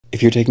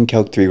If you're taking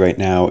Calc 3 right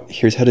now,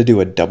 here's how to do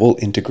a double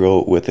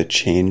integral with a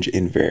change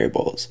in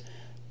variables.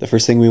 The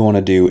first thing we want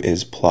to do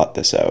is plot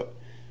this out.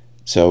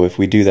 So if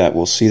we do that,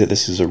 we'll see that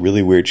this is a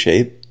really weird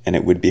shape, and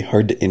it would be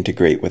hard to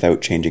integrate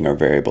without changing our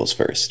variables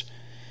first.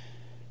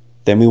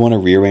 Then we want to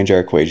rearrange our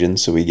equation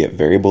so we get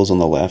variables on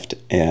the left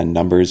and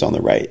numbers on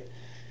the right.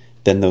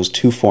 Then those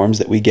two forms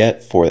that we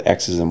get for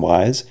x's and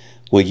y's,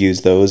 we'll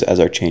use those as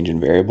our change in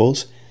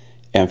variables.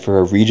 And for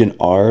a region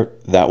R,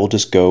 that will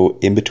just go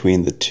in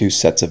between the two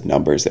sets of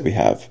numbers that we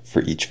have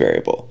for each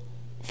variable.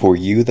 For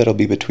u, that'll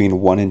be between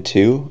 1 and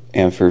 2,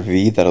 and for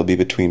v, that'll be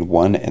between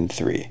 1 and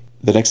 3.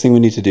 The next thing we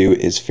need to do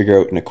is figure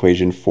out an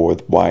equation for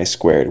y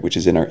squared, which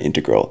is in our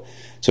integral.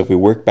 So if we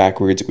work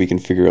backwards, we can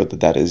figure out that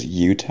that is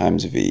u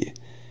times v.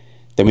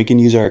 Then we can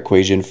use our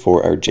equation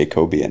for our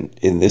Jacobian.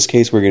 In this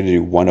case, we're going to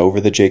do 1 over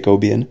the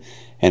Jacobian,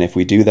 and if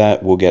we do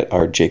that, we'll get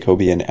our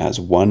Jacobian as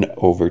 1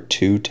 over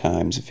 2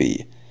 times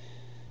v.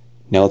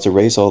 Now let's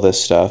erase all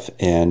this stuff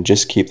and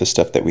just keep the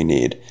stuff that we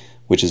need,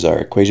 which is our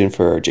equation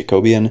for our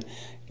Jacobian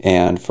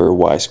and for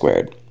y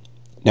squared.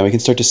 Now we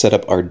can start to set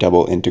up our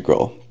double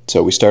integral.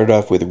 So we started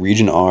off with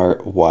region R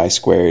y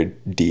squared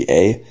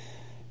dA.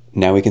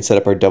 Now we can set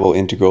up our double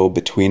integral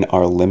between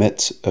our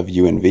limits of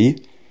u and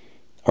v.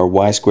 Our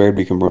y squared,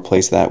 we can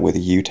replace that with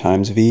u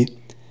times v,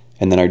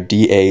 and then our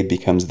dA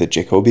becomes the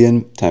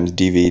Jacobian times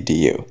dv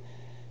du.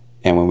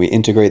 And when we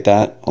integrate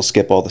that, I'll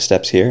skip all the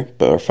steps here,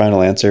 but our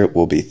final answer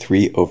will be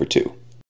 3 over 2.